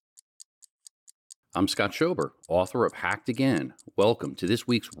I'm Scott Schober, author of Hacked Again. Welcome to this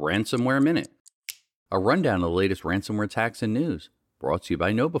week's Ransomware Minute. A rundown of the latest ransomware attacks and news, brought to you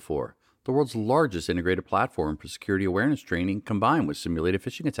by KnowBe4, the world's largest integrated platform for security awareness training combined with simulated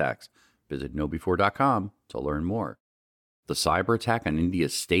phishing attacks. Visit knowbe4.com to learn more. The cyber attack on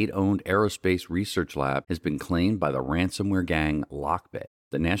India's state-owned Aerospace research lab has been claimed by the ransomware gang Lockbit.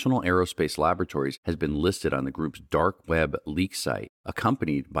 The National Aerospace Laboratories has been listed on the group's dark web leak site,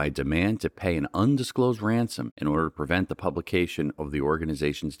 accompanied by a demand to pay an undisclosed ransom in order to prevent the publication of the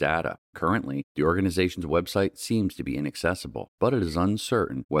organization's data. Currently, the organization's website seems to be inaccessible, but it is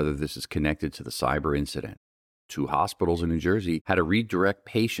uncertain whether this is connected to the cyber incident. 2 hospitals in New Jersey had to redirect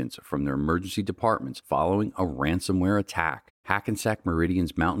patients from their emergency departments following a ransomware attack. Hackensack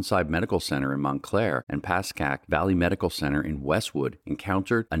Meridian's Mountainside Medical Center in Montclair and Pascack Valley Medical Center in Westwood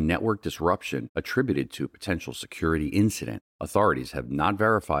encountered a network disruption attributed to a potential security incident. Authorities have not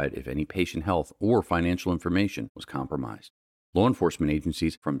verified if any patient health or financial information was compromised. Law enforcement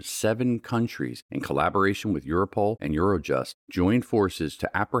agencies from 7 countries, in collaboration with Europol and Eurojust, joined forces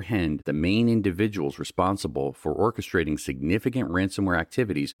to apprehend the main individuals responsible for orchestrating significant ransomware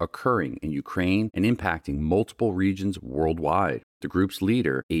activities occurring in Ukraine and impacting multiple regions worldwide. The group's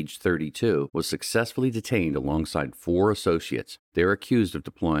leader, aged 32, was successfully detained alongside 4 associates. They are accused of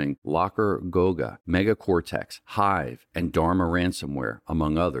deploying Locker Goga, Megacortex, Hive, and Dharma ransomware,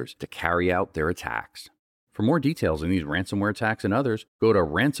 among others, to carry out their attacks. For more details on these ransomware attacks and others, go to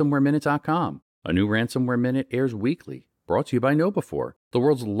ransomwareminute.com. A new Ransomware Minute airs weekly, brought to you by KnowBe4, the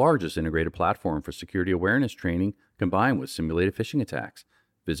world's largest integrated platform for security awareness training combined with simulated phishing attacks.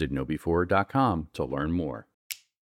 Visit knowbe4.com to learn more.